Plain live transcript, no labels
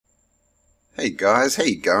Hey guys, how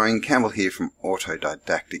you going? Campbell here from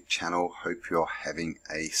Autodidactic Channel. Hope you're having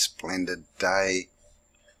a splendid day.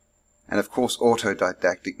 And of course,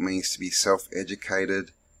 autodidactic means to be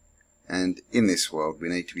self-educated. And in this world, we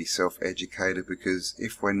need to be self-educated because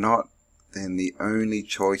if we're not, then the only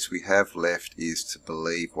choice we have left is to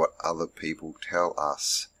believe what other people tell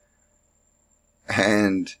us.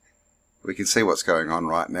 And we can see what's going on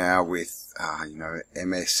right now with,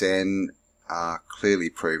 MSN. Clearly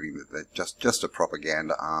proving that they're just a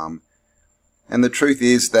propaganda arm. And the truth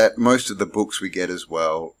is that most of the books we get as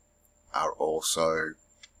well are also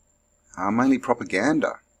mainly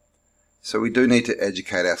propaganda. So we do need to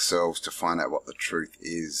educate ourselves to find out what the truth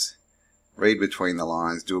is. Read between the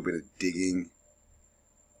lines, do a bit of digging.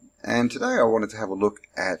 And today I wanted to have a look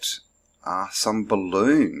at some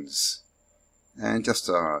balloons. And just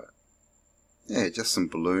some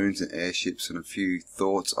balloons and airships and a few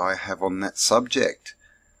thoughts I have on that subject.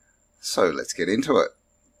 So let's get into it.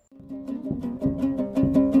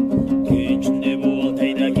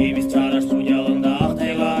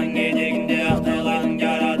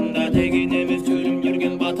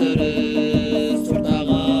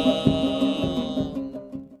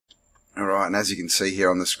 Alright, and as you can see here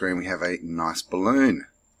on the screen we have a nice balloon.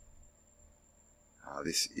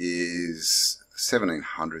 This is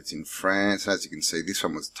 1700s in France, and as you can see this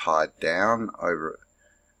one was tied down over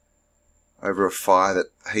a fire that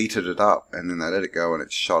heated it up, and then they let it go and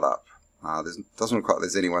it shot up. Doesn't look like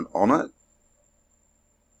there's anyone on it,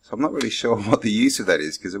 so I'm not really sure what the use of that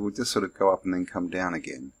is, because it will just sort of go up and then come down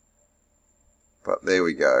again. But there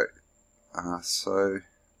we go. So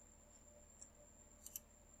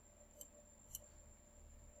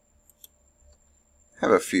have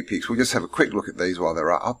a few pics. We'll just have a quick look at these while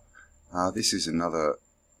they're up. This is another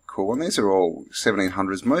cool one. These are all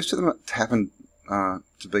 1700s. Most of them happen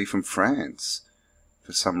to be from France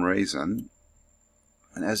for some reason.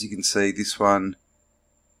 And as you can see, this one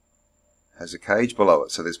has a cage below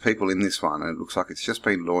it. So there's people in this one, and it looks like it's just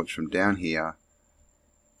been launched from down here.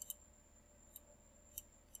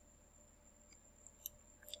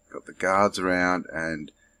 Got the guards around,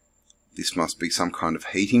 and this must be some kind of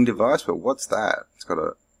heating device. But what's that? It's got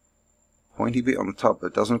a pointy bit on the top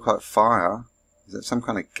that doesn't look like fire. Is that some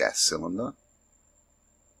kind of gas cylinder?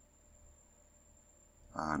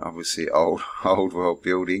 And obviously old world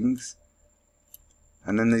buildings.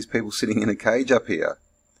 And then these people sitting in a cage up here.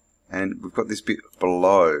 And we've got this bit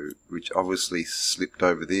below which obviously slipped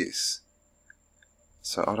over this.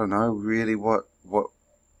 So I don't know really what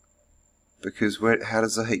because how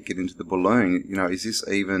does the heat get into the balloon? You know, is this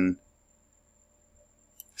even...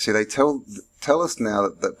 See, they tell us now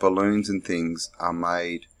that balloons and things are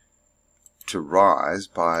made to rise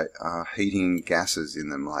by heating gases in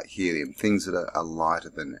them, like helium, things that are lighter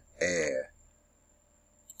than air.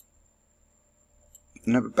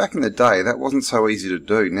 But back in the day, that wasn't so easy to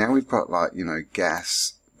do. Now we've got, like,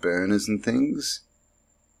 gas burners and things.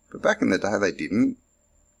 But back in the day, they didn't.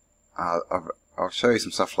 I'll show you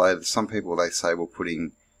some stuff later. Some people, they say, were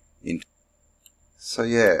putting in... So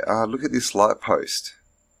yeah, look at this light post.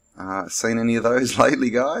 Seen any of those lately,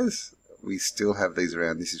 guys? We still have these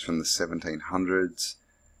around. This is from the 1700s.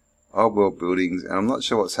 Old world buildings, and I'm not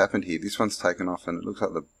sure what's happened here. This one's taken off and it looks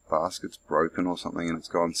like the basket's broken or something and it's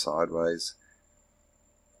gone sideways.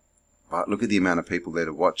 But look at the amount of people there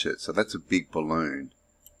to watch it. So that's a big balloon.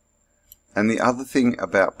 And the other thing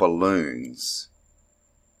about balloons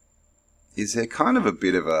is they're kind of a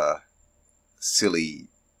bit of a silly,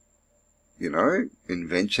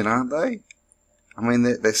 invention, aren't they? I mean,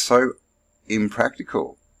 they're so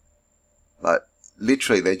impractical. Like,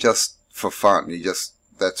 literally, they're just for fun.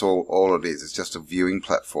 That's all it is. It's just a viewing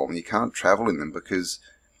platform. You can't travel in them because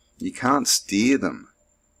you can't steer them.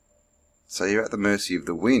 So you're at the mercy of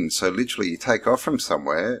the wind. So literally, you take off from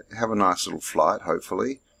somewhere, have a nice little flight,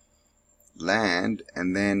 hopefully, land,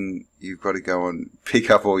 and then you've got to go and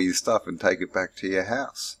pick up all your stuff and take it back to your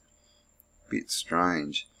house. Bit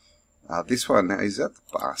strange. This one, now, is that the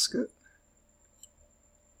basket?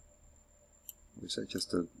 Or is that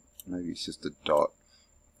just maybe it's just a dot.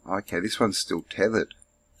 Okay, this one's still tethered.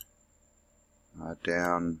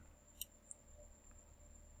 Down.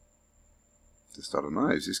 Just, I don't know,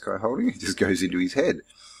 is this guy holding it? It just goes into his head.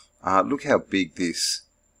 Look how big this,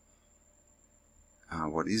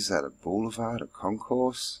 what is that, a boulevard, a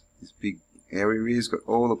concourse? This big area is, got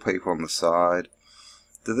all the people on the side.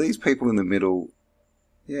 Do these people in the middle,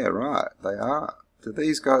 yeah, right, they are. Do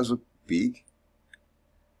these guys look big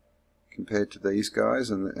compared to these guys?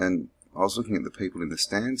 And I was looking at the people in the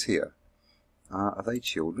stands here. Are they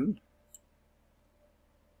children?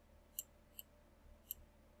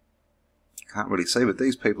 Can't really see, but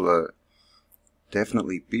these people are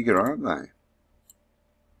definitely bigger, aren't they?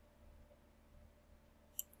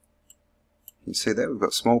 You can see that we've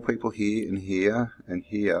got small people here and here and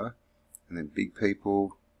here, and then big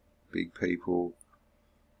people, and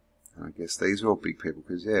I guess these are all big people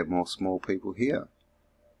because, yeah, more small people here.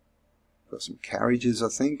 Got some carriages, I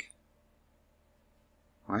think.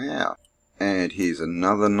 Wow. And here's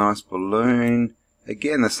another nice balloon.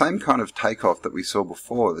 Again, the same kind of takeoff that we saw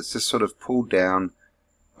before. It's just sort of pulled down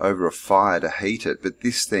over a fire to heat it. But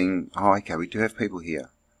this thing, oh, okay, we do have people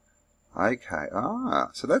here. Okay,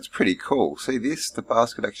 so that's pretty cool. See this? The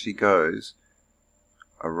basket actually goes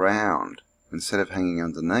around instead of hanging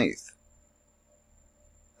underneath.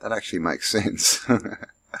 That actually makes sense.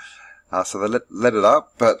 So they let it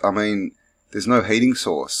up, but I mean, there's no heating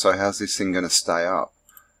source, so how's this thing going to stay up?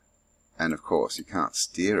 And of course, you can't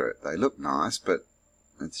steer it. They look nice, but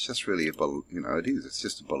it's just really a balloon. You know, it's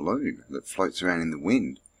just a balloon that floats around in the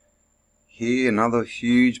wind. Here, another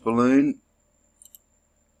huge balloon.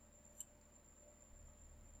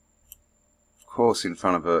 Of course, in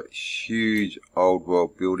front of a huge old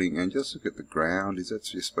world building, and just look at the ground. Is that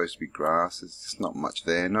just supposed to be grass? There's just not much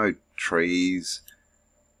there. No trees.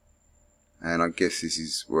 And I guess this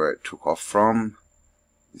is where it took off from.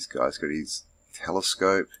 This guy's got his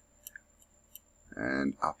telescope.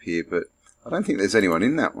 And up here, but I don't think there's anyone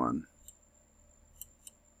in that one.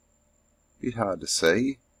 Bit hard to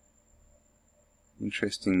see.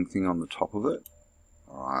 Interesting thing on the top of it.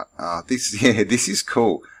 Alright, this is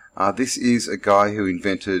cool. This is a guy who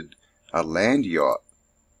invented a land yacht.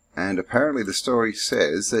 And apparently the story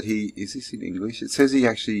says that is this in English? It says he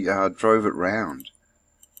actually drove it round.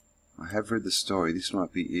 I have read the story. This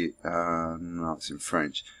might be it. No, it's in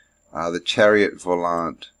French. The chariot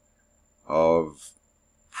volant of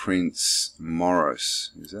Prince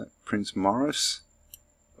Maurice. Is that Prince Maurice?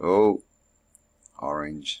 Oh,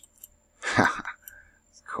 orange.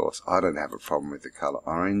 Of course, I don't have a problem with the colour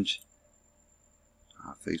orange.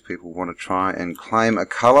 If these people want to try and claim a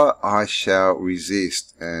colour, I shall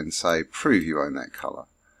resist and say, prove you own that colour.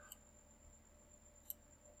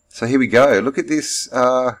 So here we go. Look at this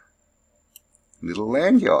little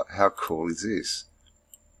land yacht. How cool is this?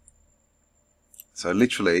 So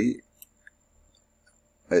literally,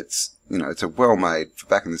 it's, you know, it's a well-made,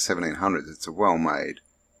 back in the 1700s, it's a well-made,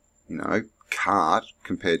 you know, cart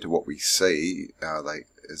compared to what we see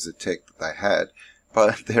as the tech that they had.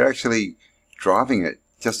 But they're actually driving it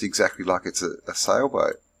just exactly like it's a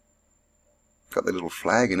sailboat. Got the little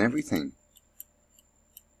flag and everything.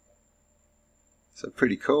 So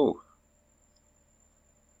pretty cool.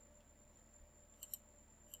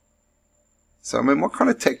 So, I mean, what kind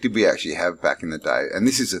of tech did we actually have back in the day? And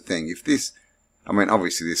this is the thing, if this, I mean,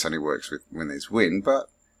 obviously this only works when there's wind, but,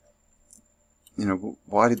 you know,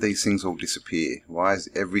 why did these things all disappear? Why does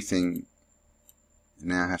everything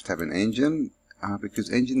now have to have an engine?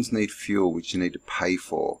 Because engines need fuel, which you need to pay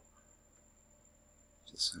for.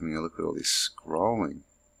 Just having a look at all this scrolling.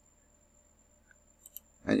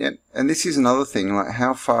 And this is another thing, like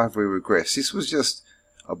how far have we regressed? This was just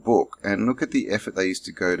a book, and look at the effort they used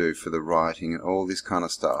to go to for the writing and all this kind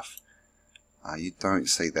of stuff. You don't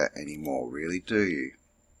see that anymore, really, do you?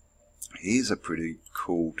 Here's a pretty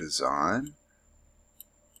cool design.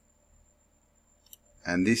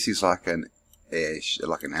 And this is like an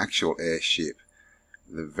actual airship.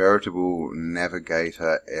 The veritable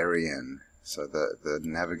navigator Arian. So the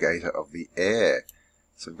navigator of the air.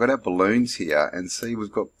 So we've got our balloons here, and see,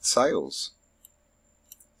 we've got sails.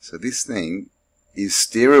 So this thing is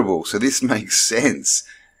steerable, so this makes sense.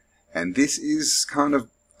 And this is kind of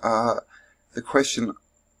the question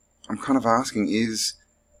I'm kind of asking is,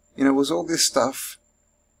 you know, was all this stuff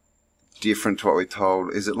different to what we're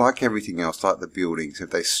told? Is it like everything else, like the buildings?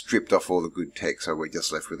 Have they stripped off all the good tech, so we're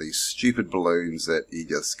just left with these stupid balloons that you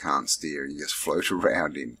just can't steer and you just float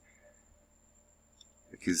around in?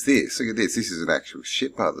 Because this, look at this is an actual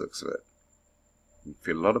ship by the looks of it. You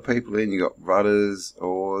fit a lot of people in, you got rudders,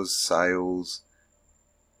 oars, sails,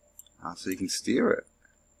 so you can steer it.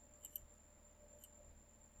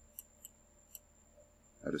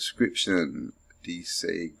 A description,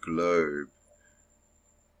 DC globe.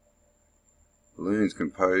 Balloons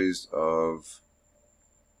composed of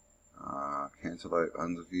cantaloupe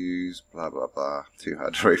underviews, blah blah blah. Too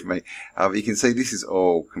hard to read for me. But you can see this is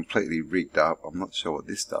all completely rigged up. I'm not sure what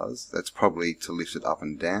this does. That's probably to lift it up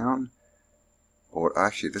and down. Or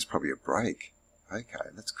actually, there's probably a brake. Okay,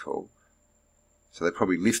 that's cool. So they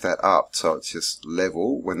probably lift that up so it's just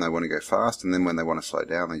level when they want to go fast, and then when they want to slow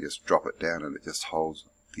down, they just drop it down and it just holds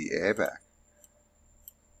the air back.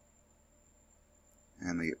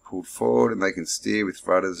 And they get pulled forward and they can steer with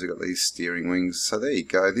rudders. They've got these steering wings. So there you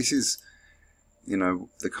go. This is you know,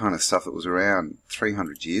 the kind of stuff that was around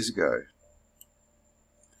 300 years ago.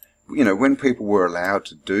 You know, when people were allowed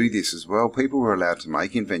to do this as well, people were allowed to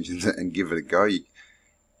make inventions and give it a go.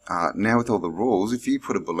 Now with all the rules, if you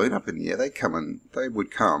put a balloon up in the air, they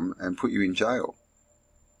would come and put you in jail.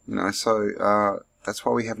 You know, so that's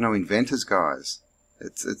why we have no inventors, guys.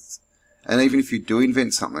 And even if you do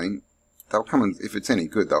invent something, they'll come and, if it's any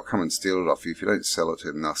good, they'll come and steal it off you. If you don't sell it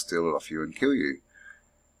to them, they'll steal it off you and kill you.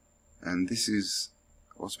 And this is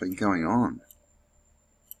what's been going on.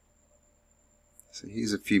 So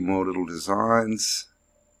here's a few more little designs.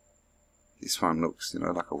 This one looks, you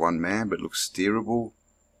know, like a one-man, but looks steerable.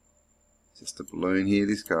 Just a balloon here.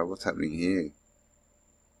 This guy, what's happening here?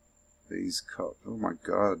 These cops, oh my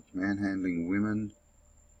god, manhandling women,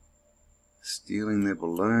 stealing their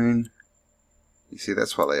balloon. You see,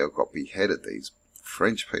 that's why they all got beheaded, these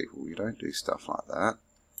French people. You don't do stuff like that.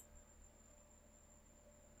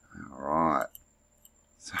 Alright.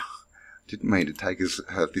 So, didn't mean to take us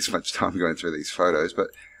this much time going through these photos, but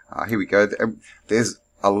here we go. There's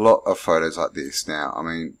a lot of photos like this now. I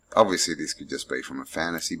mean, obviously this could just be from a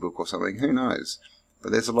fantasy book or something, who knows?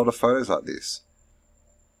 But there's a lot of photos like this.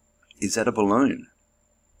 Is that a balloon?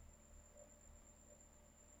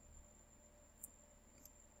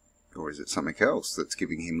 Or is it something else that's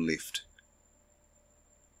giving him lift?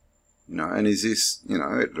 You know, and is this, you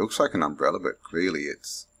know, it looks like an umbrella, but clearly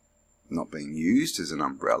it's not being used as an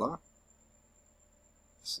umbrella.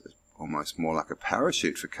 It's almost more like a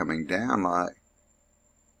parachute for coming down, like.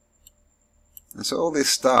 And so all this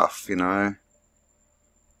stuff, you know,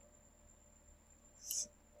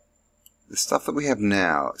 the stuff that we have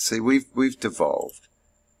now, see, we've devolved.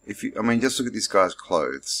 If you, I mean, just look at this guy's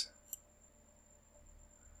clothes.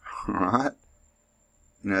 Right?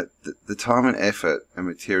 You know, the time and effort and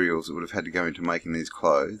materials that would have had to go into making these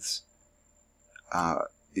clothes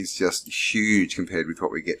is just huge compared with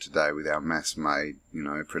what we get today with our mass-made, you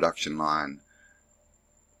know, production line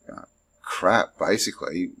crap,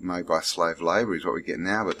 basically, made by slave labour is what we get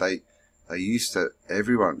now. But they used to,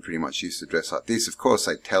 everyone pretty much used to dress like this. Of course,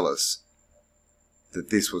 they tell us that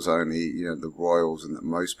this was only, you know, the royals and that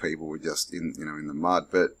most people were just in, you know, in the mud.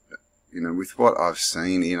 But, you know, with what I've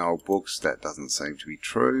seen in old books, that doesn't seem to be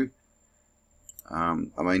true. I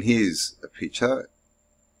mean, here's a picture,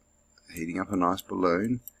 heating up a nice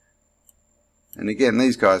balloon. And again,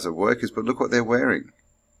 these guys are workers, but look what they're wearing.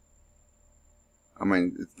 I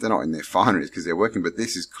mean, they're not in their fineries because they're working, but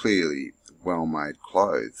this is clearly well-made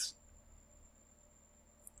clothes.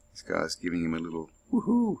 This guy's giving him a little,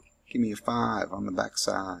 woohoo, give me a 5 on the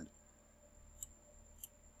backside.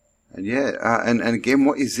 And yeah, and again,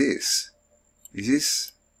 what is this? Is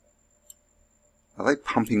this, are they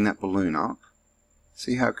pumping that balloon up?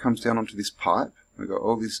 See how it comes down onto this pipe? We've got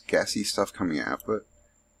all this gassy stuff coming out, but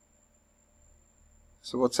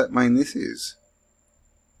so what's that mean this is?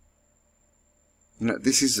 You know,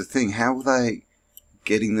 this is the thing. How are they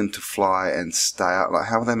getting them to fly and stay out? Like,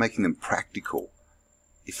 how are they making them practical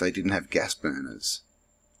if they didn't have gas burners?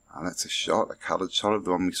 That's a shot, a coloured shot of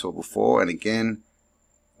the one we saw before. And again,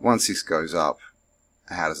 once this goes up,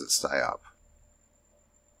 how does it stay up?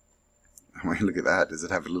 I mean, look at that. Does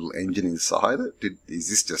it have a little engine inside it? Is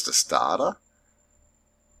this just a starter?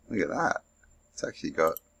 Look at that. It's actually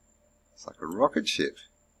got, it's like a rocket ship.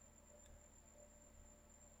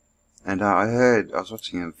 And I was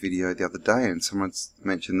watching a video the other day and someone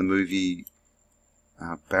mentioned the movie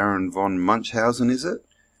Baron von Munchausen, is it?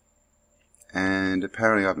 And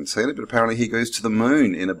apparently I haven't seen it, but apparently he goes to the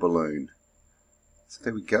moon in a balloon. So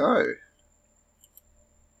there we go.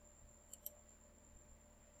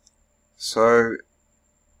 So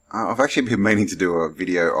I've actually been meaning to do a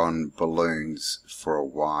video on balloons for a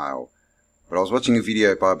while, but I was watching a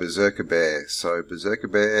video by Berserker Bear. So Berserker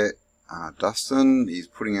Bear, Dustin, he's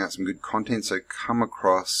putting out some good content, so come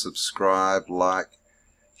across, subscribe, like,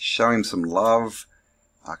 show him some love,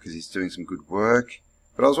 because he's doing some good work.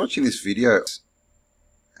 But I was watching this video,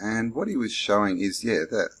 and what he was showing is, yeah,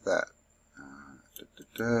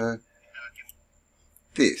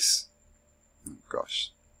 this. Oh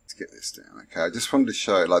gosh, let's get this down. Okay, I just wanted to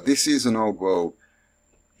show, like, this is an old world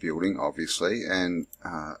building, obviously, and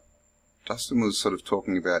Dustin was sort of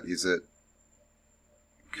talking about, is it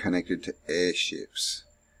connected to airships?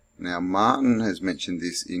 Now, Martin has mentioned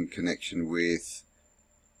this in connection with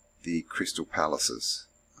the Crystal Palaces.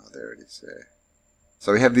 Oh, there it is there.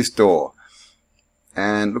 So we have this door,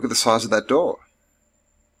 and look at the size of that door.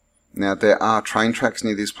 Now, there are train tracks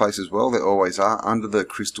near this place as well. There always are. Under the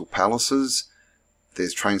Crystal Palaces,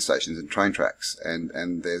 there's train stations and train tracks, and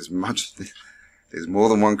there's more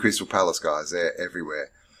than one Crystal Palace, guys. They're everywhere.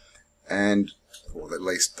 And or at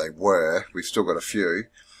least they were. We've still got a few.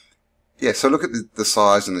 Yeah, so look at the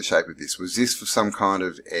size and the shape of this. Was this for some kind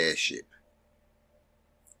of airship?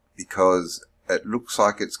 Because it looks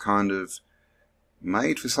like it's kind of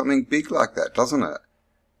made for something big like that, doesn't it?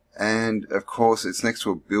 And of course it's next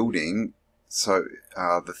to a building, so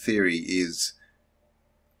the theory is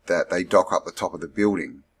that they dock up the top of the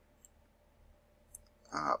building,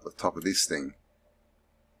 up the top of this thing,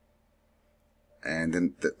 and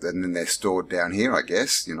then they're stored down here, I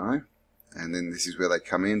guess, you know, and then this is where they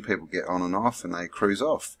come in, people get on and off, and they cruise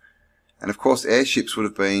off. And of course airships would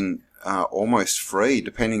have been almost free,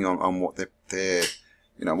 depending on what their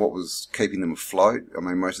you know, what was keeping them afloat. I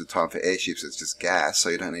mean, most of the time for airships it's just gas, so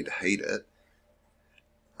you don't need to heat it.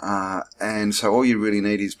 And so all you really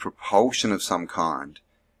need is propulsion of some kind.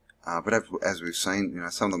 But as we've seen, you know,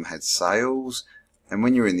 some of them had sails, and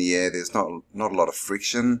when you're in the air, there's not a lot of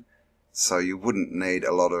friction, so you wouldn't need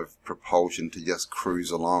a lot of propulsion to just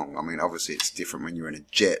cruise along. I mean, obviously it's different when you're in a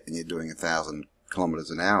jet and you're doing 1,000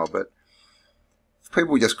 kilometers an hour, but if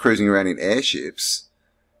people were just cruising around in airships,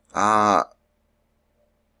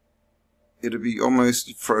 it'd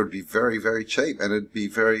be very, very cheap, and it'd be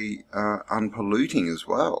very unpolluting as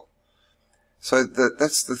well. So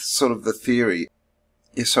that's the sort of the theory.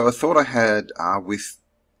 Yeah, so I thought I had with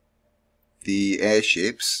the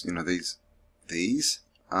airships, you know, these,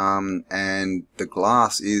 and the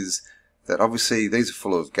glass is that obviously these are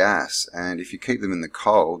full of gas, and if you keep them in the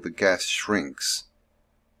cold, the gas shrinks,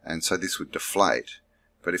 and so this would deflate.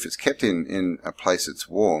 But if it's kept in a place that's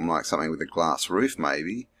warm, like something with a glass roof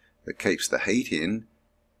maybe, that keeps the heat in,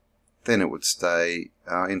 then it would stay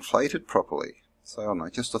inflated properly. So I don't know,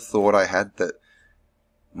 just a thought I had that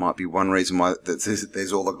might be one reason why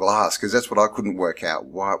there's all the glass, because that's what I couldn't work out.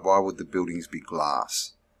 Why would the buildings be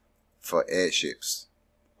glass for airships?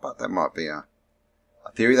 But that might be a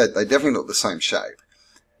theory. They definitely look the same shape.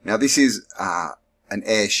 Now this is an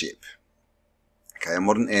airship. Okay, a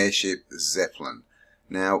modern airship, Zeppelin.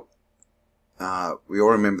 Now we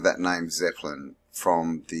all remember that name Zeppelin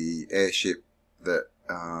from the airship that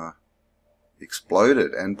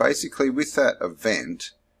exploded, and basically with that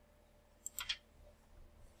event,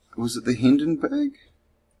 was it the Hindenburg?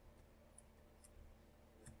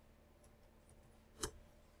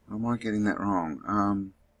 Or am I getting that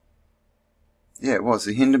wrong? Yeah, it was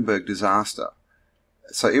the Hindenburg disaster.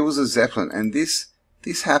 So it was a Zeppelin, and this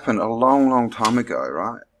happened a long time ago,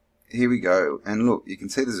 right? Here we go, and look, you can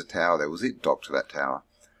see there's a tower there. Was it docked to that tower?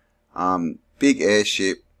 Big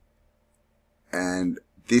airship, and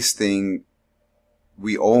this thing,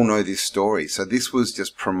 we all know this story. So this was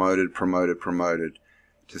just promoted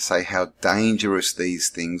to say how dangerous these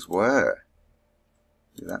things were.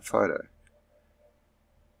 Look at that photo.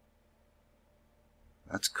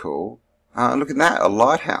 That's cool. Look at that, a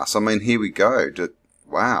lighthouse. I mean, here we go.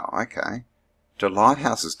 Wow, okay. Do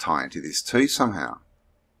lighthouses tie into this too somehow?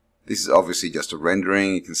 This is obviously just a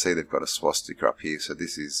rendering. You can see they've got a swastika up here, so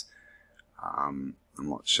this is I'm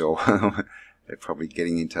not sure. They're probably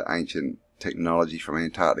getting into ancient technology from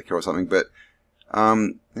Antarctica or something, but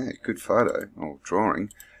yeah, good photo or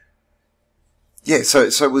drawing. Yeah, so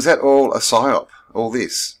was that all a psyop? All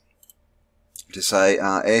this to say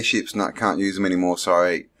airships, no, can't use them anymore.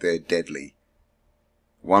 Sorry, they're deadly.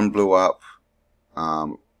 One blew up.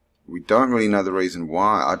 We don't really know the reason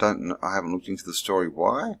why. I haven't looked into the story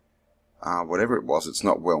why. Whatever it was, it's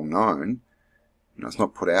not well known. You know, it's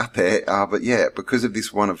not put out there, but yeah, because of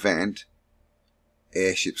this one event,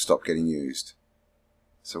 airships stopped getting used.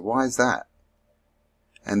 So why is that?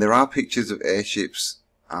 And there are pictures of airships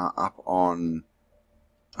up on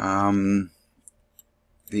the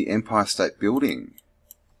Empire State Building.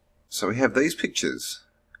 So we have these pictures.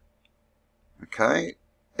 Okay,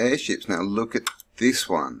 airships. Now look at this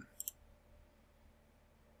one.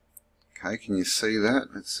 Okay, can you see that?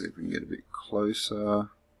 Let's see if we can get a bit closer.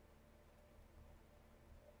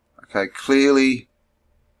 Okay, clearly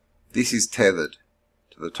this is tethered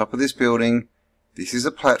to the top of this building. This is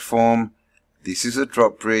a platform. This is a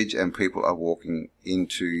drop bridge, and people are walking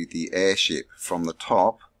into the airship from the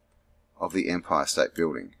top of the Empire State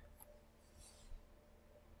Building.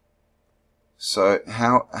 So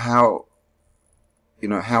how you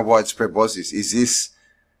know, how widespread was this? Is this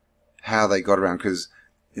how they got around? Because,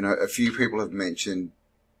 you know, a few people have mentioned,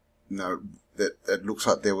 you know, that it looks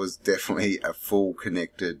like there was definitely a full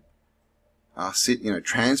connected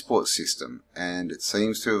transport system, and it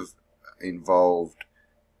seems to have involved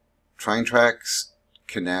train tracks,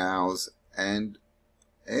 canals, and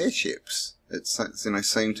airships. It's, you know,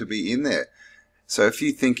 seem to be in there. So if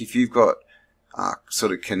you've got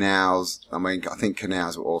sort of canals, I mean, I think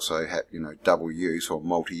canals will also have, you know, double use or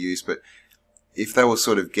multi-use, but if they were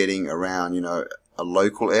sort of getting around, you know, a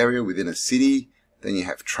local area within a city, then you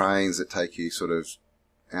have trains that take you sort of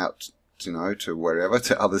out, you know, to wherever,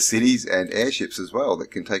 to other cities, and airships as well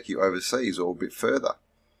that can take you overseas or a bit further.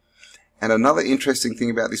 And another interesting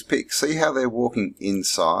thing about this pic, see how they're walking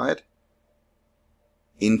inside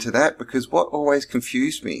into that? Because what always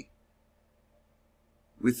confused me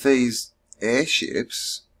with these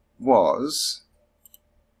airships was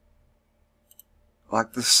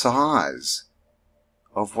like the size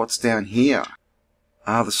of what's down here.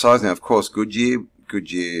 The size now, of course, Goodyear,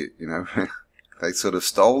 you know, they sort of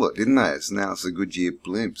stole it, didn't they? So now it's the Goodyear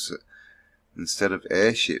blimps instead of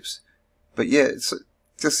airships. But yeah, it's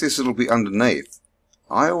just this little bit underneath.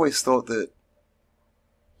 I always thought that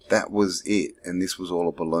that was it, and this was all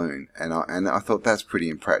a balloon. And I thought that's pretty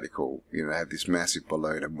impractical, you know, to have this massive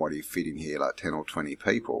balloon, and what do you fit in here, like 10 or 20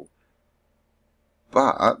 people?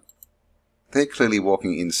 But they're clearly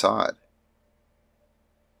walking inside.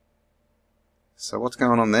 So what's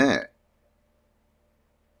going on there?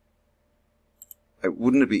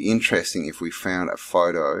 Wouldn't it be interesting if we found a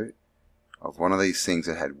photo of one of these things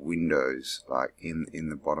that had windows, like in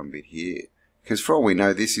the bottom bit here? Because for all we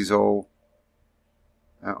know, this is all...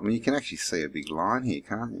 I mean, you can actually see a big line here,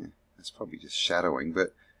 can't you? It's probably just shadowing,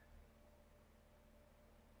 but...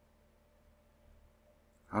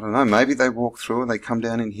 I don't know, maybe they walk through and they come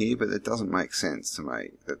down in here, but it doesn't make sense to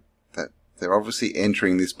me. That they're obviously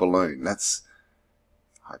entering this balloon.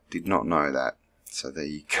 I did not know that. So there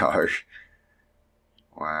you go.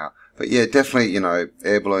 Wow. But yeah, definitely, you know,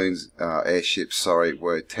 air balloons, airships, sorry,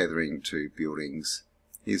 were tethering to buildings.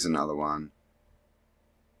 Here's another one.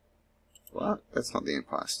 What? That's not the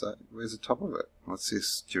Empire State. Where's the top of it? What's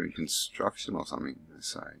this? During construction or something, they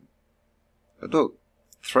say. But look,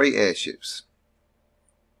 3 airships.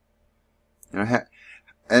 You know,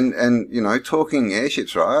 and you know, talking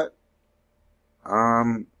airships, right?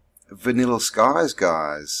 Vanilla skies,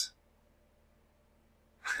 guys.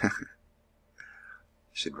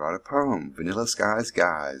 Should write a poem. Vanilla skies,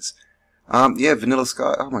 guys. Yeah, vanilla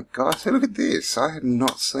sky. Oh my gosh, hey, look at this. I had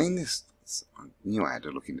not seen this. I knew I had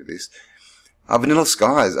to look into this. Vanilla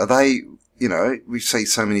skies, are they, you know, we see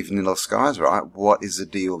so many vanilla skies, right? What is the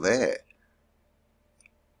deal there?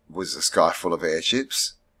 Was the sky full of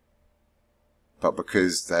airships? But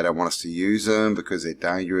because they don't want us to use them, because they're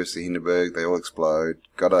dangerous, the Hindenburg, they all explode,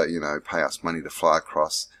 gotta, you know, pay us money to fly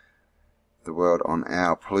across the world on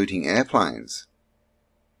our polluting airplanes.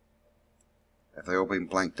 Have they all been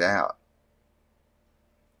blanked out?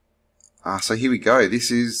 So here we go. This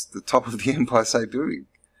is the top of the Empire State Building.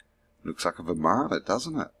 Looks like a Vermata,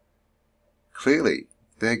 doesn't it? Clearly,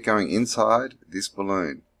 they're going inside this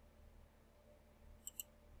balloon.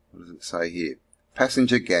 What does it say here?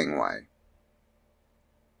 Passenger gangway.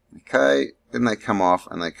 Okay, then they come off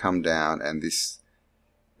and they come down, and this,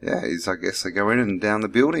 yeah, is, I guess they go in and down the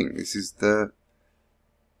building. This is the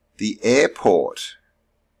airport.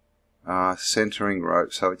 Centering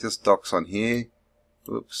rope, so it just docks on here.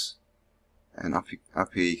 Oops. And up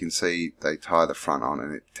here you can see they tie the front on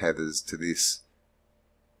and it tethers to this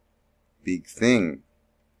big thing.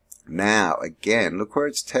 Now, again, look where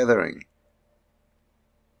it's tethering.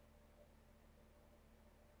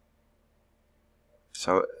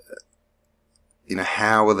 So, you know,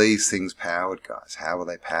 how are these things powered, guys? How are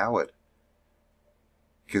they powered?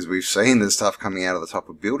 Because we've seen the stuff coming out of the top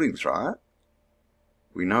of buildings, right?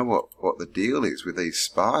 We know what the deal is with these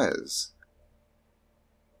spires.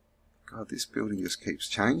 God, this building just keeps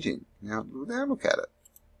changing. Now look at it.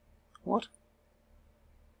 What?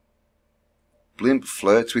 Blimp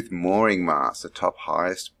flirts with mooring mast, the top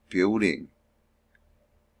highest building.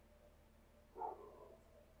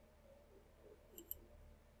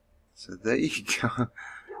 So there you go.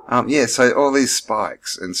 Yeah, so all these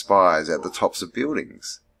spikes and spires at the tops of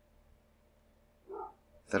buildings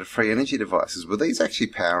that are free energy devices. Were these actually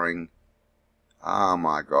powering... Oh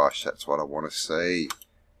my gosh, that's what I want to see.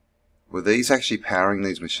 Were these actually powering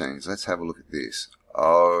these machines? Let's have a look at this.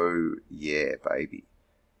 Oh, yeah, baby.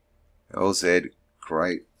 LZ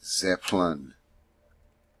Great Zeppelin.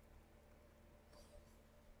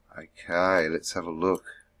 Okay, let's have a look.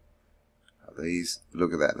 Are these...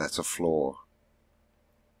 Look at that, that's a floor.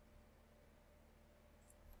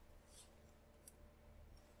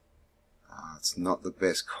 It's not the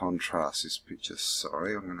best contrast, this picture.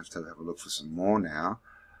 Sorry, I'm going to have a look for some more now.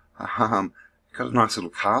 Got a nice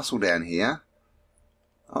little castle down here.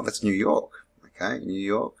 Oh, that's New York. Okay, New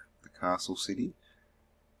York, the castle city.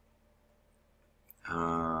 Bit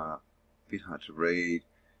hard to read.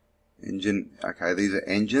 Engine. Okay, these are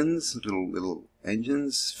engines, little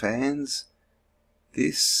engines, fans.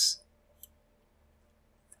 This.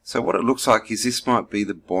 So what it looks like is this might be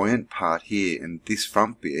the buoyant part here, and this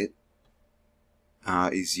front bit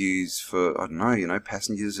is used for, I don't know, you know,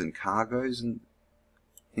 passengers and cargoes and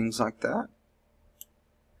things like that.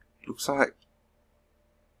 Looks like,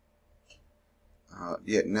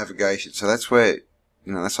 yeah, navigation. So that's where,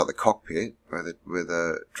 you know, that's like the cockpit where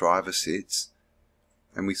the driver sits.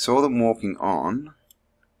 And we saw them walking on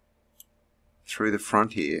through the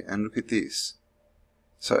front here, and look at this.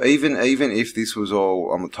 So even if this was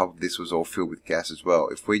all on the top of this was all filled with gas as well,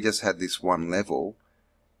 if we just had this one level,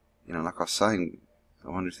 you know, like I was saying, I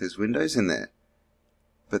wonder if there's windows in there.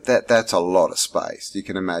 But that's a lot of space. You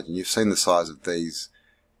can imagine. You've seen the size of these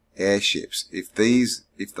airships. If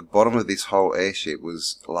the bottom of this whole airship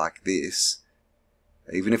was like this,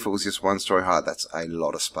 even if it was just one story high, that's a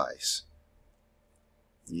lot of space.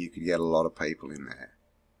 You could get a lot of people in there.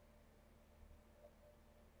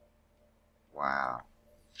 Wow.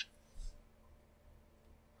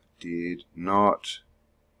 Did not.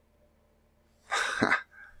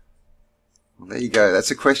 Well, there you go.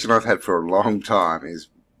 That's a question I've had for a long time.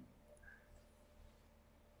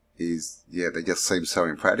 Yeah, they just seem so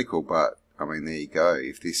impractical. But I mean, there you go.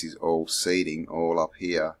 If this is all seating all up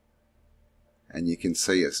here, and you can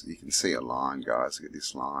see a line, guys. Look at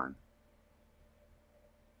this line.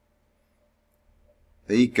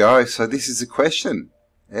 There you go. So this is the question.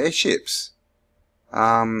 Airships.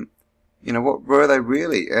 You know, what were they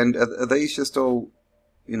really? And are these just all,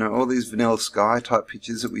 you know, all these vanilla sky type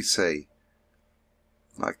pictures that we see?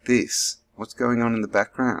 Like this. What's going on in the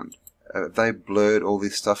background? Have they blurred all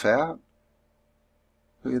this stuff out?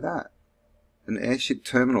 Look at that. An airship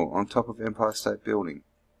terminal on top of Empire State Building.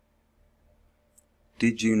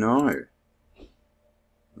 Did you know?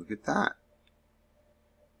 Look at that.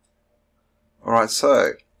 Alright,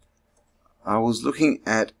 so I was looking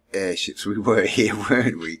at airships. We were here,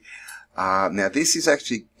 weren't we? Now this is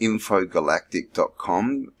actually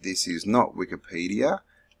infogalactic.com. This is not Wikipedia,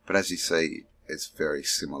 but as you see, it's very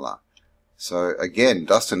similar. So again,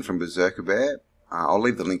 Dustin from Berserker Bear, I'll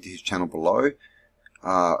leave the link to his channel below.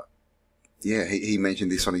 Yeah, he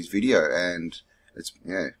mentioned this on his video, and it's,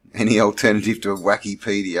 yeah, any alternative to a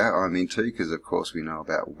Wackypedia I'm into, because of course we know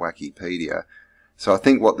about Wackypedia. So I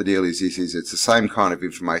think what the deal is it's the same kind of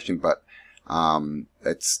information, but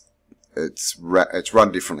it's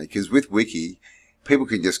run differently, because with Wiki, people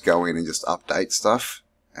can just go in and just update stuff,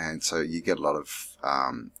 and so you get a lot of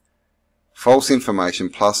false information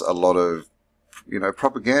plus a lot of, you know,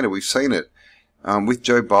 propaganda. We've seen it with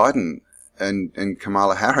Joe Biden and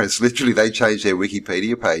Kamala Harris. Literally, they changed their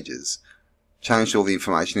Wikipedia pages, changed all the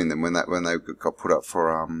information in them when they got put up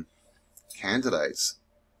for candidates.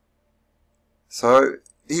 So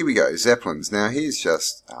here we go, Zeppelins. Now here's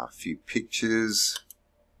just a few pictures,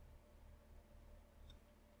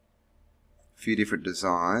 a few different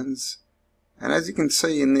designs, and as you can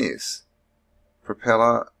see in this,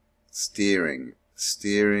 propeller, steering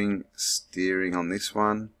on this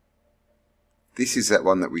one. This is that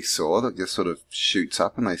one that we saw that just sort of shoots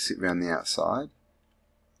up and they sit around the outside.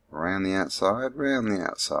 Around the outside, round the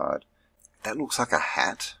outside. That looks like a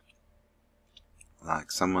hat. Like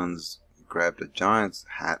someone's grabbed a giant's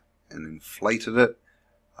hat and inflated it.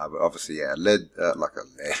 But obviously, yeah, like a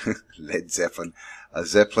lead Zeppelin. A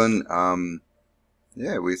Zeppelin,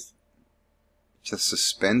 yeah, with just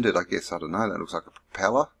suspended, I guess, I don't know, that looks like a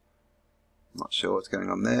propeller. Not sure what's going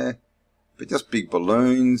on there. But just big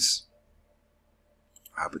balloons.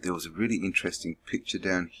 But there was a really interesting picture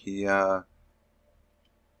down here.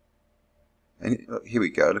 And here we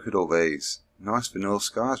go, look at all these. Nice vanilla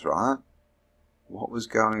skies, right? What was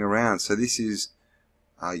going around? So this is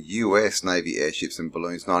US Navy airships and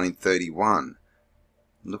balloons, 1931.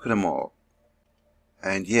 Look at them all.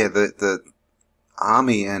 And yeah, the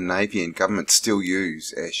Army and Navy and government still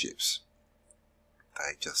use airships.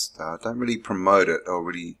 They just don't really promote it or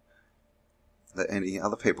really let any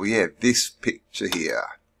other people. Yeah, this picture here.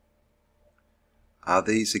 Are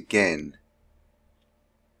these again?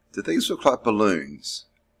 Do these look like balloons?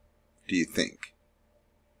 Do you think?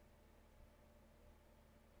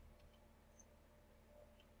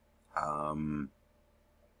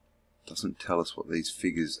 Doesn't tell us what these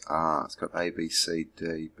figures are. It's got A, B, C,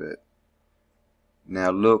 D, but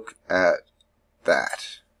now look at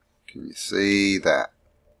that. Can you see that?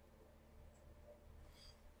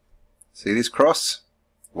 See this cross?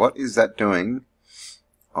 What is that doing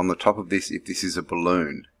on the top of this if this is a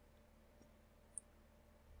balloon?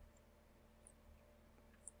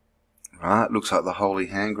 Right, looks like the holy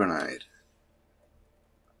hand grenade.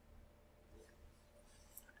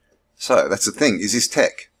 So, that's the thing. Is this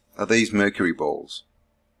tech? Are these mercury balls?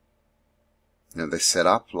 You know, they're set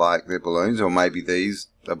up like they're balloons, or maybe these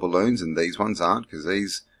are balloons and these ones aren't, because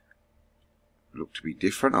these look to be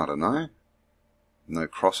different. I don't know. No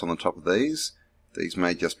cross on the top of these. These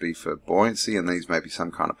may just be for buoyancy, and these may be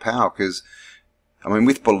some kind of power, because I mean,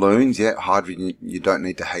 with balloons, yeah, hydrogen, you don't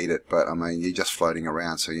need to heat it, but I mean, you're just floating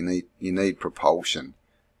around, so you need propulsion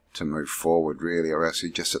to move forward, really, or else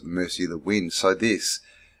you're just at the mercy of the wind. So this,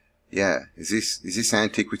 yeah, is this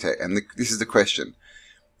antiquity? And this is the question: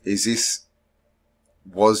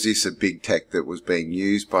 was this a big tech that was being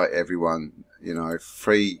used by everyone? You know,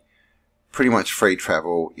 pretty much free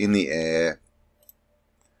travel in the air.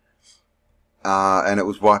 And it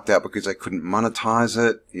was wiped out because they couldn't monetize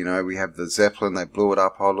it. You know, we have the Zeppelin, they blew it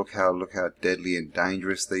up. Oh, look how deadly and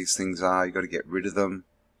dangerous these things are. You've got to get rid of them.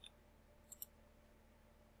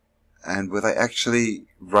 And were they actually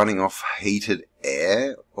running off heated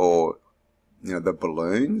air, or, you know, the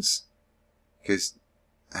balloons? Because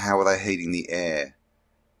how were they heating the air?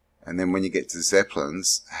 And then when you get to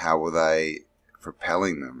Zeppelins, how were they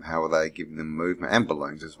propelling them? How were they giving them movement? And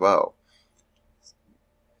balloons as well.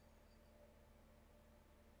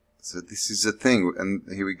 So this is the thing, and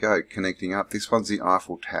here we go, connecting up. This one's the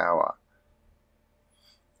Eiffel Tower.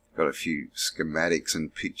 Got a few schematics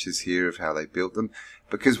and pictures here of how they built them.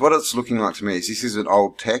 Because what it's looking like to me is this is an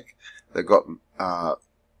old tech that got,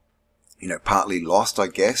 you know, partly lost, I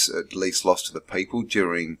guess, at least lost to the people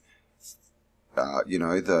during, you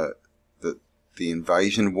know, the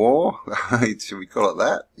invasion war. Should we call it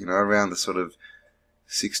that? You know, around the sort of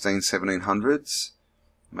 1700s,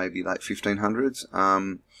 maybe late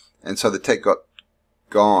 1500s. And so the tech got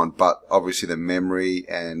gone, but obviously the memory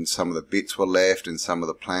and some of the bits were left and some of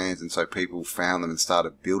the plans, and so people found them and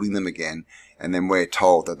started building them again. And then we're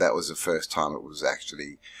told that that was the first time it was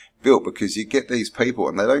actually built, because you get these people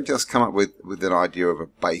and they don't just come up with an idea of a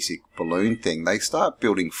basic balloon thing. They start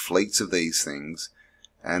building fleets of these things,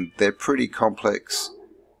 and they're pretty complex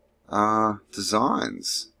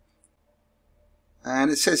designs.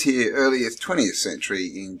 And it says here, earliest 20th century,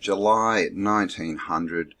 in July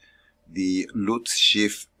 1900, the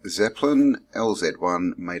Luftschiff Zeppelin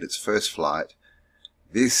LZ-1 made its first flight.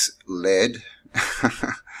 This led LED,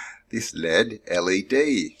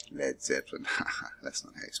 Led Zeppelin, that's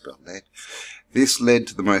not how you spell lead. This led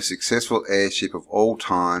to the most successful airship of all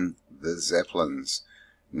time, the Zeppelins,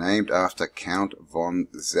 named after Count von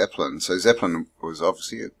Zeppelin. So Zeppelin was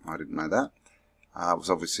obviously, I didn't know that, was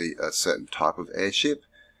obviously a certain type of airship.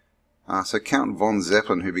 So Count von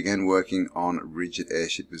Zeppelin, who began working on rigid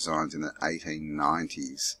airship designs in the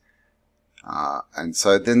 1890s. And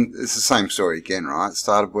so then it's the same story again, right?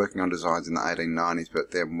 Started working on designs in the 1890s,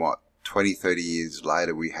 but then what, 20, 30 years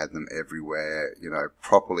later we had them everywhere, you know,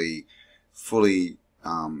 properly, fully,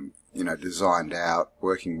 you know, designed out,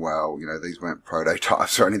 working well. You know, these weren't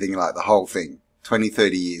prototypes or anything, like the whole thing. 20,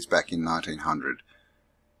 30 years back in 1900.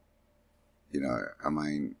 You know, I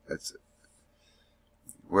mean, it's...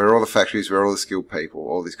 where are all the factories, where are all the skilled people,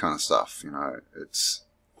 all this kind of stuff, you know, it's,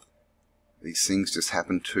 these things just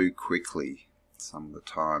happen too quickly some of the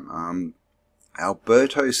time.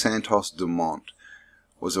 Alberto Santos Dumont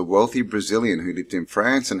was a wealthy Brazilian who lived in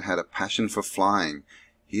France and had a passion for flying.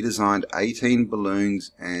 He designed 18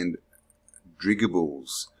 balloons and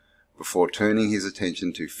dirigibles before turning his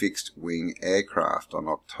attention to fixed-wing aircraft. On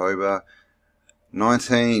October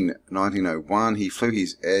 1901, he flew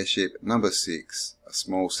his airship number 6, a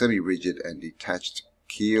small semi-rigid and detached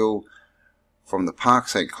keel, from the Parc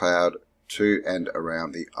St. Cloud to and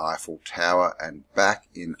around the Eiffel Tower and back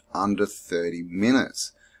in under 30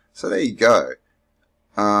 minutes. So there you go.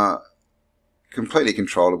 Completely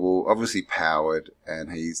controllable, obviously powered, and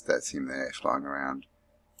that's him there flying around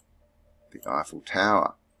the Eiffel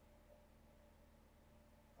Tower.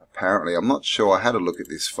 Apparently, I'm not sure, I had a look at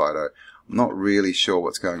this photo, I'm not really sure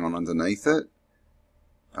what's going on underneath it.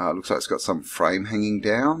 It looks like it's got some frame hanging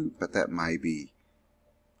down, but that may be,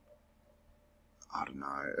 I don't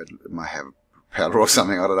know, it might have a propeller or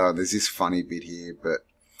something, I don't know. There's this funny bit here, but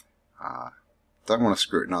don't want to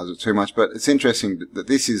scrutinize it too much, but it's interesting that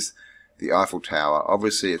this is the Eiffel Tower.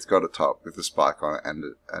 Obviously it's got a top with a spike on it and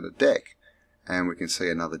a deck, and we can see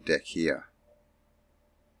another deck here.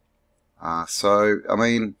 So, I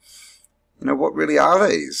mean, you know, what really are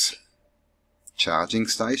these? Charging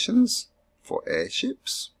stations for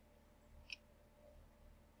airships?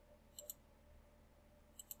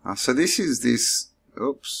 So this is this,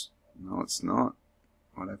 oops, no it's not.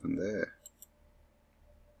 What happened there?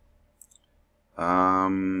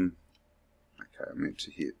 Okay, I meant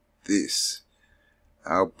to hit this.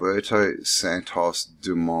 Alberto Santos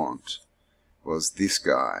Dumont was this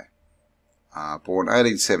guy. Born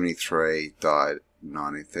 1873, died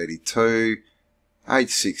 1932.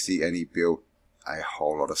 age 60, and he built a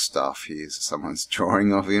whole lot of stuff. Here's someone's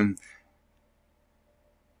drawing of him.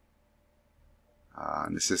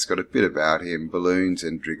 And this has got a bit about him, balloons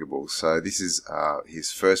and driggables. So this is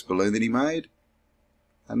his first balloon that he made.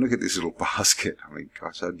 And look at this little basket. I mean,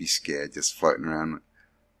 gosh, I'd be scared just floating around.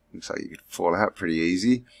 Looks like you could fall out pretty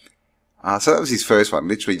easy. So that was his first one,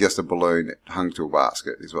 literally just a balloon hung to a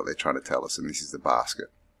basket is what they're trying to tell us, and this is the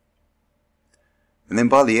basket. And then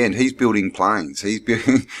by the end, he's building planes. He's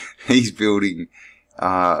building,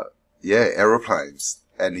 aeroplanes,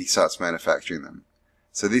 and he starts manufacturing them.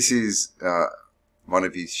 So this is one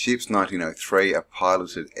of his ships, 1903, a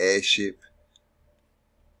piloted airship.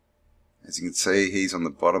 As you can see, he's on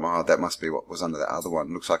the bottom. Oh, that must be what was under the other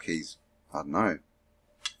one. Looks like he's, I don't know,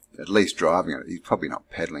 at least driving it. He's probably not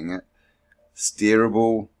pedaling it.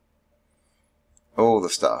 Steerable, all the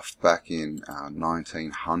stuff back in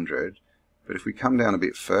 1900. But if we come down a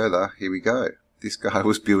bit further, here we go. This guy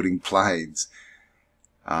was building planes.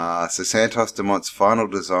 So Santos Dumont's final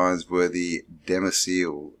designs were the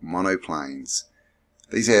Demoiselle monoplanes.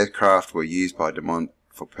 These aircraft were used by Dumont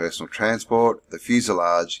for personal transport. The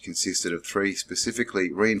fuselage consisted of 3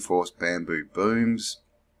 specifically reinforced bamboo booms,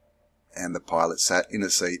 and the pilot sat in a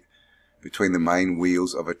seat between the main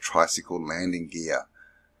wheels of a tricycle landing gear.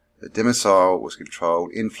 The Demoiselle was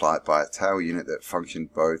controlled in flight by a tail unit that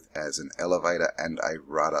functioned both as an elevator and a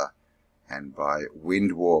rudder, and by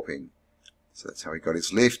wind warping. So that's how he got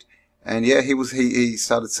his lift. And yeah, he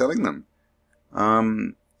started selling them.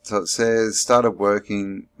 So it says started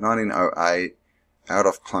working 1908 out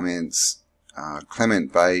of Clement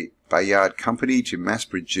Bayard Company to mass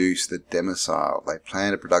produce the Demoiselle. They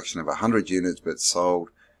planned a production of 100 units but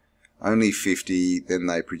sold only 50. Then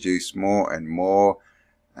they produced more and more,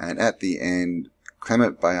 and at the end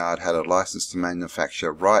Clement Bayard had a license to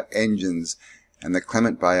manufacture Wright engines, and the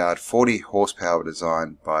Clement Bayard 40 horsepower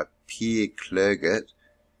design by Pierre Clerget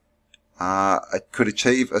could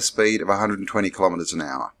achieve a speed of 120 kilometers an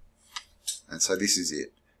hour. And so this is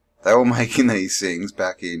it. They were making these things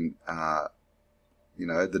back in the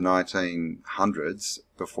 1900s,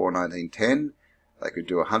 before 1910. They could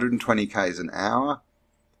do 120 k's an hour,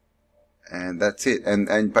 and that's it.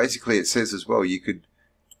 And basically it says as well, they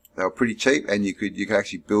were pretty cheap, and you could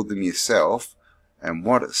actually build them yourself. And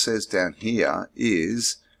what it says down here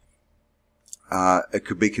is it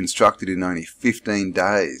could be constructed in only 15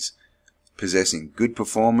 days, possessing good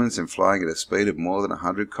performance and flying at a speed of more than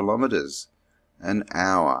 100 kilometers an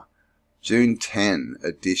hour. June 10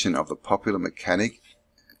 edition of the Popular Mechanic,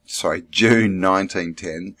 June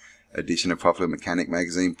 1910 edition of Popular Mechanic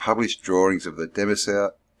magazine published drawings of the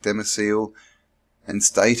Demoiselle and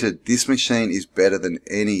stated, "This machine is better than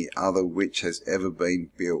any other which has ever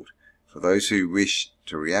been built. For those who wish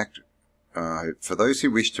to reach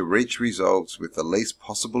results with the least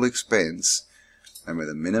possible expense and with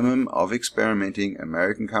a minimum of experimenting,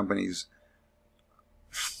 American companies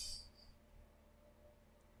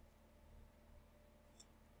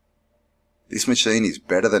This machine is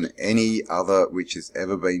better than any other which has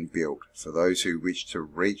ever been built, for those who wish to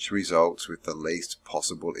reach results with the least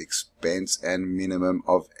possible expense and minimum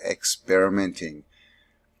of experimenting."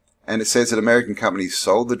 And it says that American companies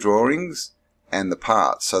sold the drawings and the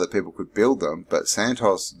parts so that people could build them, but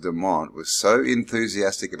Santos Dumont was so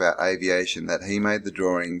enthusiastic about aviation that he made the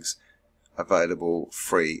drawings available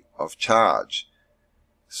free of charge,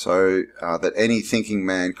 so that any thinking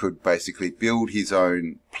man could basically build his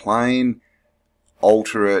own plane,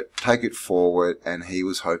 alter it, take it forward, and he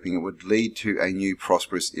was hoping it would lead to a new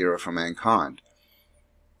prosperous era for mankind.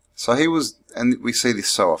 So he was, and we see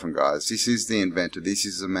this so often, guys, this is the inventor, this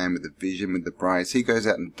is the man with the vision, with the brains. He goes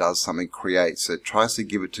out and does something, creates it, tries to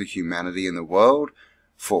give it to humanity in the world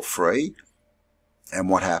for free, and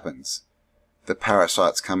what happens? The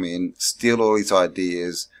parasites come in, steal all his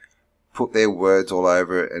ideas, put their words all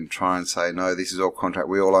over it, and try and say, no, this is all contract,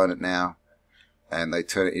 we all own it now. And they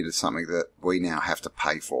turn it into something that we now have to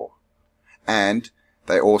pay for. And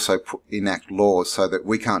they also enact laws so that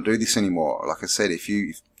we can't do this anymore. Like I said, if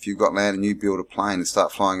you've got land and you build a plane and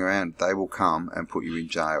start flying around, they will come and put you in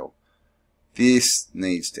jail. This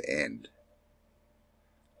needs to end.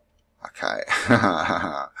 Okay.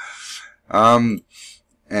 And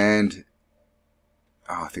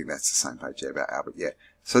I think that's the same page about Albert. Yeah.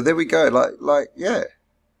 So there we go. Yeah.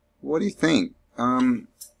 What do you think?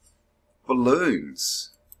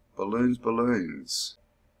 Balloons.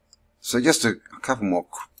 So just a couple more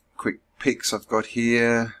quick pics I've got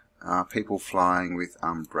here. People flying with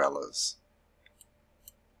umbrellas.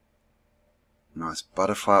 Nice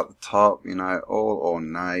butterfly at the top, all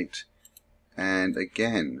ornate. And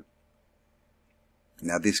again,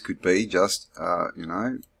 Now this could be just, you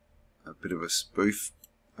know, a bit of a spoof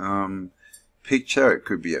picture. It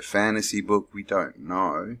could be a fantasy book. We don't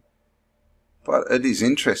know. But it is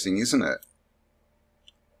interesting, isn't it?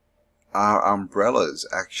 Are umbrellas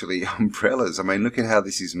actually umbrellas? I mean, look at how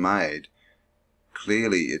this is made.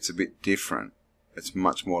 Clearly, it's a bit different. It's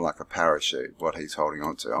much more like a parachute, what he's holding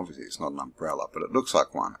on to. Obviously, it's not an umbrella, but it looks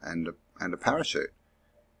like one, and a parachute.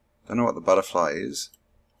 Don't know what the butterfly is.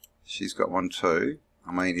 She's got one too.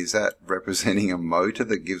 I mean, is that representing a motor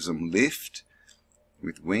that gives them lift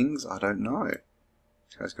with wings? I don't know.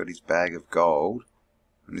 This guy's got his bag of gold,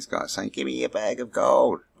 and this guy's saying, "Give me your bag of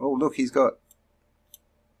gold." Oh, look, he's got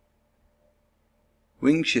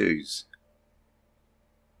wing shoes.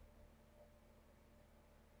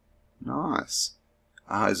 Nice.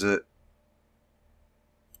 Is it...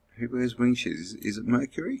 Who wears wing shoes? Is it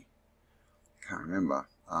Mercury? Can't remember.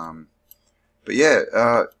 But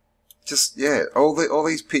yeah, just, yeah, all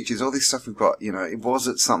these pictures, all this stuff we've got, you know, was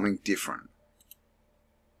it something different?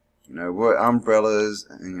 You know, were umbrellas,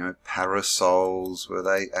 you know, parasols, were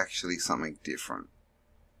they actually something different?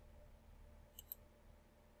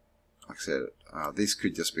 Like I said, this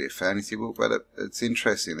could just be a fantasy book, but it's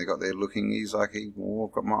interesting. They got there looking, he's like, oh,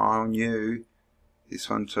 I've got my eye on you. This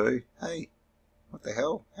one too. Hey, what the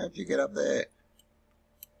hell? How'd you get up there?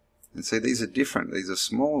 And see, these are different. These are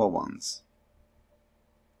smaller ones.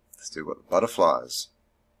 Still got the butterflies.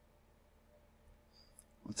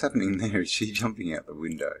 What's happening there? Is she jumping out the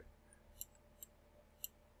window?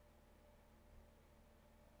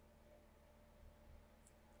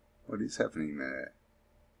 What is happening there?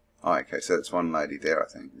 Oh, okay, so that's one lady there, I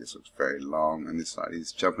think. This looks very long, and this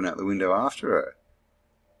lady's jumping out the window after her.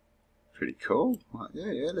 Pretty cool. Like,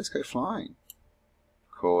 yeah, let's go flying.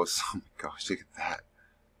 Of course, oh my gosh, look at that.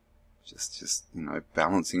 Just you know,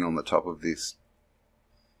 balancing on the top of this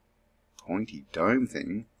pointy dome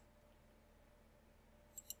thing.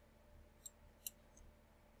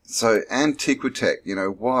 So, Antiquitech, you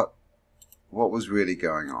know, what was really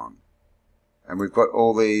going on? And we've got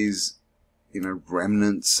all these, you know,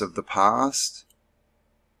 remnants of the past.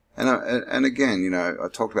 And again, you know, I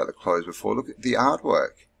talked about the clothes before. Look at the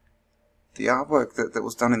artwork. The artwork that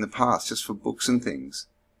was done in the past, just for books and things.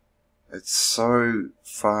 It's so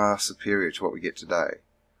far superior to what we get today.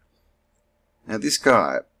 Now this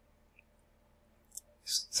guy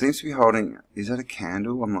seems to be holding, is that a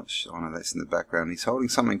candle? I'm not sure. Oh no, that's in the background. He's holding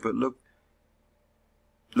something, but look,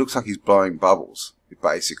 looks like he's blowing bubbles,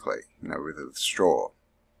 basically, you know, with a straw.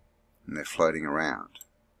 And they're floating around.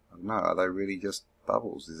 I don't know, are they really just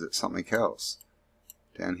bubbles? Is it something else?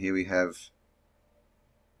 Down here we have,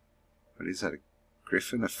 what is that, a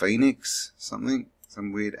griffin, a phoenix, something?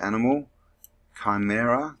 Some weird animal,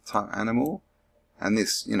 chimera type animal. And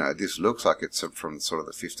this, you know, this looks like it's from sort of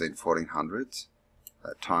the 1400s,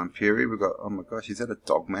 that time period. We've got, oh my gosh, is that a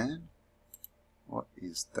dog man? What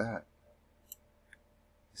is that?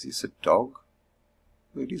 Is this a dog?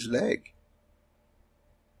 Look at his leg.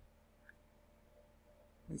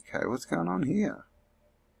 Okay, what's going on here?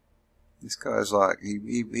 This guy's like,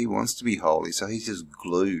 he wants to be holy, so he's just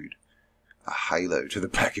glued a halo to the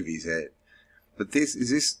back of his head. But this, is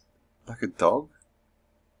this like a dog?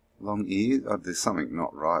 Long ears? Oh, there's something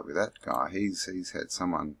not right with that guy. He's had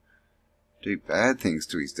someone do bad things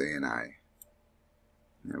to his DNA.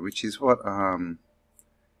 You know, which is what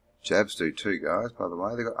jabs do too, guys, by the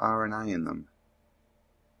way. They've got RNA in them.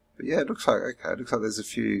 But yeah, it looks like, okay, it looks like there's a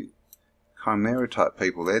few chimera type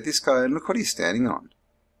people there. This guy, and look what he's standing on.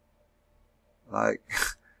 Like,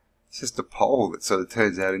 it's just a pole that sort of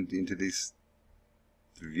turns out into this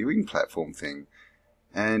viewing platform thing.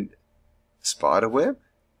 And spider web?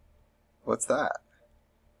 What's that?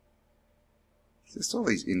 Just all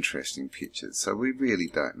these interesting pictures. So we really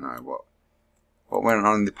don't know what went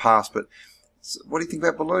on in the past. But what do you think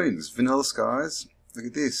about balloons? Vanilla skies? Look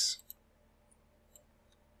at this.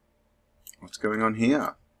 What's going on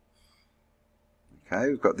here? Okay,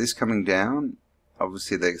 we've got this coming down.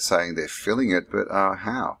 Obviously they're saying they're filling it, but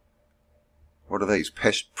how? What are these?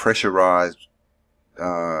 Pressurized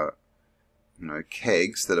you know,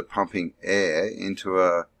 kegs that are pumping air into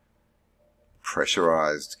a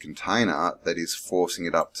pressurized container that is forcing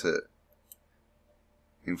it up to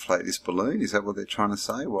inflate this balloon. Is that what they're trying to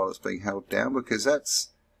say while it's being held down? Because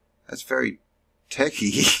that's very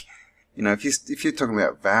techy. You know, if you're talking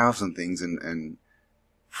about valves and things and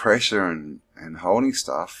pressure and holding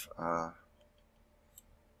stuff,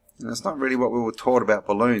 you know, it's not really what we were taught about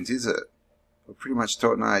balloons, is it? We're pretty much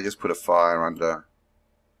taught, no, just put a fire under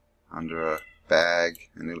a bag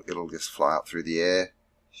and it'll just fly up through the air.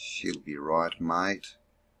 She'll be right, mate.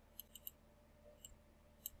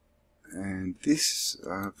 And this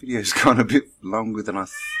video's gone a bit longer than I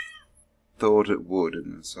thought it would,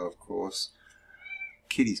 and so of course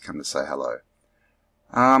Kitty's come to say hello.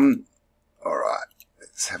 Alright,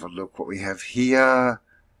 let's have a look what we have here.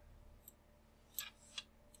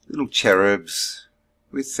 Little cherubs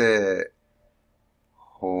with their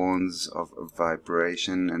horns of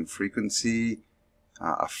vibration and frequency.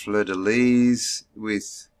 A fleur-de-lis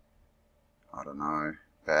with, I don't know,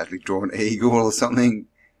 badly drawn eagle or something.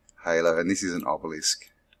 Halo, and this is an obelisk.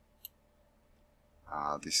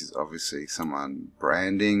 This is obviously someone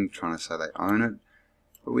branding, trying to say they own it.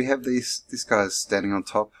 But we have this guy's standing on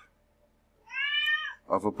top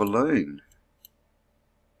of a balloon.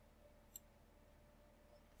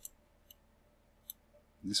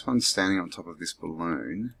 This one's standing on top of this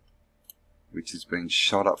balloon, which has been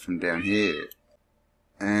shot up from down here.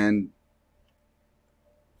 And,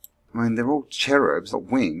 I mean, they're all cherubs, got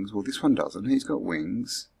wings. Well, this one doesn't. He's got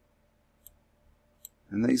wings.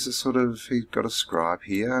 And these are sort of, he's got a scribe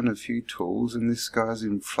here and a few tools, and this guy's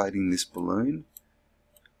inflating this balloon.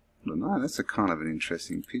 I don't know, that's a kind of an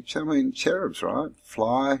interesting picture. I mean, cherubs, right?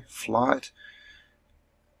 Flight.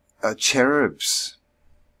 Cherubs.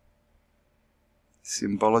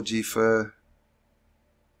 Symbology for,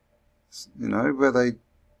 you know, where they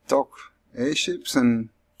dock airships and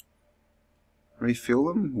refill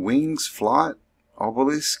them. Wings, flight,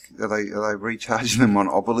 obelisk. Are they recharging them on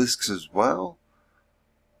obelisks as well?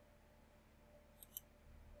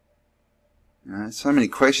 You know, so many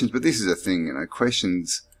questions, but this is a thing, you know,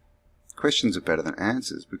 questions are better than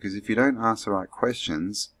answers, because if you don't ask the right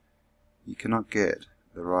questions, you cannot get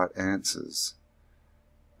the right answers.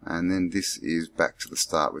 And then this is back to the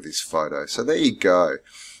start with this photo. So there you go.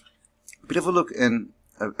 A bit of a look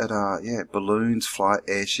at balloons, flight,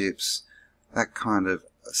 airships, that kind of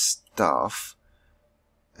stuff,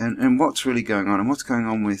 and what's really going on, and what's going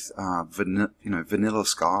on with vanilla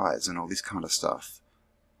skies and all this kind of stuff.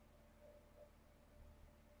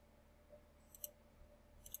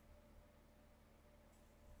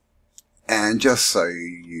 And just so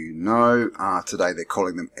you know, today they're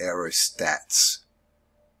calling them aerostats.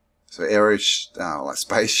 So like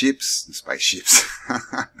spaceships,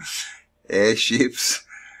 airships.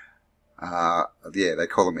 Yeah, they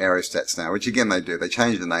call them aerostats now, which again they do. They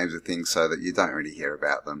change the names of things so that you don't really hear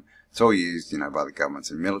about them. It's all used, you know, by the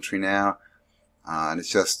governments and military now. And it's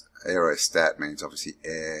just aerostat means obviously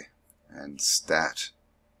air, and stat,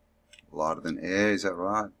 lighter than air, is that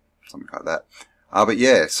right? Something like that. But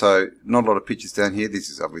yeah, so not a lot of pictures down here. This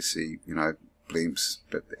is obviously, you know, blimps,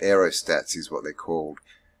 but the aerostats is what they're called.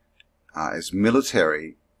 As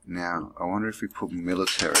military. Now, I wonder if we put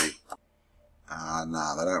military.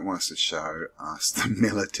 No, they don't want us to show us the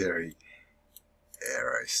military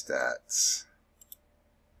aerostats.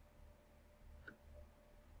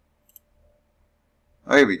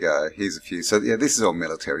 Oh, here we go. Here's a few. So yeah, this is all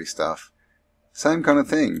military stuff. Same kind of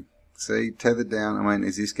thing. See, tethered down. I mean,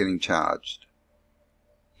 is this getting charged?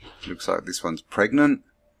 Looks like this one's pregnant.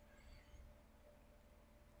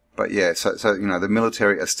 But yeah, so you know, the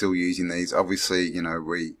military are still using these. Obviously, you know,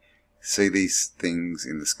 we see these things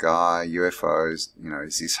in the sky, UFOs, you know,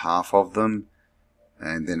 is this half of them?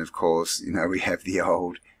 And then, of course, you know, we have the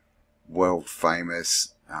old world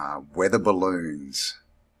famous weather balloons,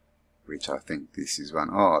 which I think this is one.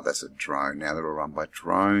 Oh, that's a drone. Now they're all run by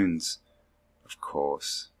drones, of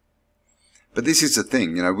course. But this is the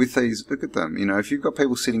thing, you know, with these, look at them, you know, if you've got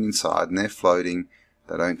people sitting inside and they're floating,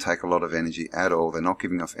 they don't take a lot of energy at all, they're not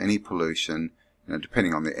giving off any pollution, you know,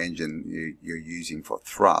 depending on the engine you're using for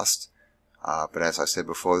thrust. But as I said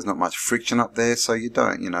before, there's not much friction up there, so you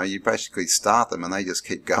don't, you know, you basically start them and they just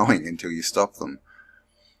keep going until you stop them.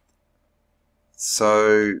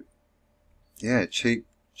 So, yeah, cheap,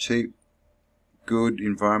 good,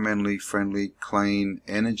 environmentally friendly, clean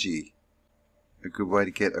energy. A good way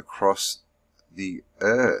to get across the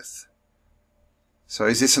Earth. So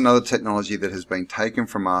is this another technology that has been taken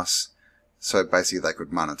from us so basically they could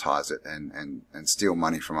monetize it and steal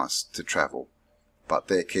money from us to travel, but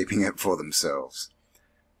they're keeping it for themselves?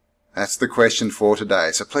 That's the question for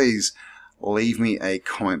today. So please leave me a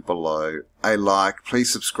comment below, a like, please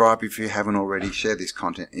subscribe if you haven't already, share this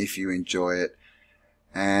content if you enjoy it,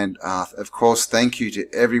 and of course thank you to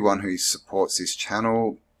everyone who supports this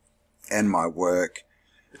channel and my work.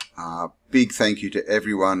 Big thank you to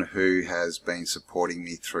everyone who has been supporting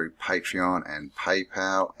me through Patreon and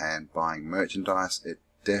PayPal and buying merchandise. It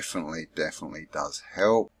definitely does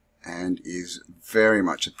help and is very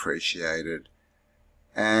much appreciated.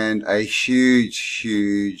 And a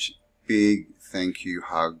huge big thank you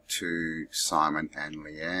hug to Simon and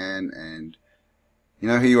Leanne, and you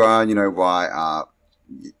know who you are, you know why.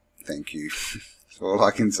 thank you. That's all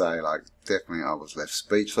I can say. Like, definitely I was left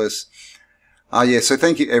speechless. Yeah, so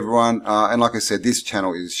thank you everyone. And like I said, this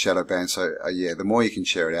channel is shadow banned, so yeah, the more you can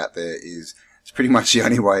share it out there it's pretty much the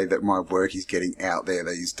only way that my work is getting out there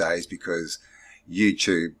these days, because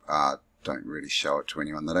YouTube don't really show it to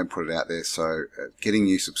anyone. They don't put it out there, so getting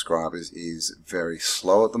new subscribers is very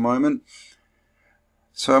slow at the moment.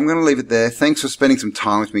 So I'm going to leave it there. Thanks for spending some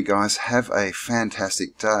time with me, guys. Have a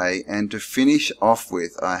fantastic day. And to finish off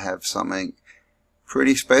with, I have something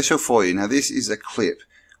pretty special for you. Now, this is a clip.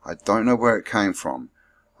 I don't know where it came from.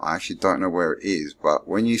 I actually don't know where it is. But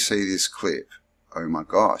when you see this clip, oh my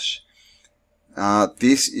gosh.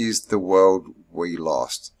 This is the world we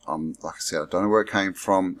lost. Like I said, I don't know where it came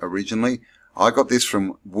from originally. I got this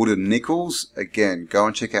from Wooden Nickels. Again, go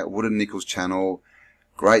and check out Wooden Nickels' channel.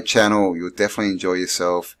 Great channel. You'll definitely enjoy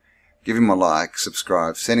yourself. Give him a like,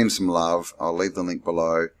 subscribe, send him some love. I'll leave the link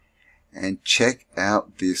below. And check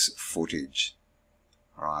out this footage.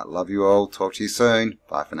 Alright, love you all. Talk to you soon.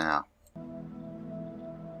 Bye for now.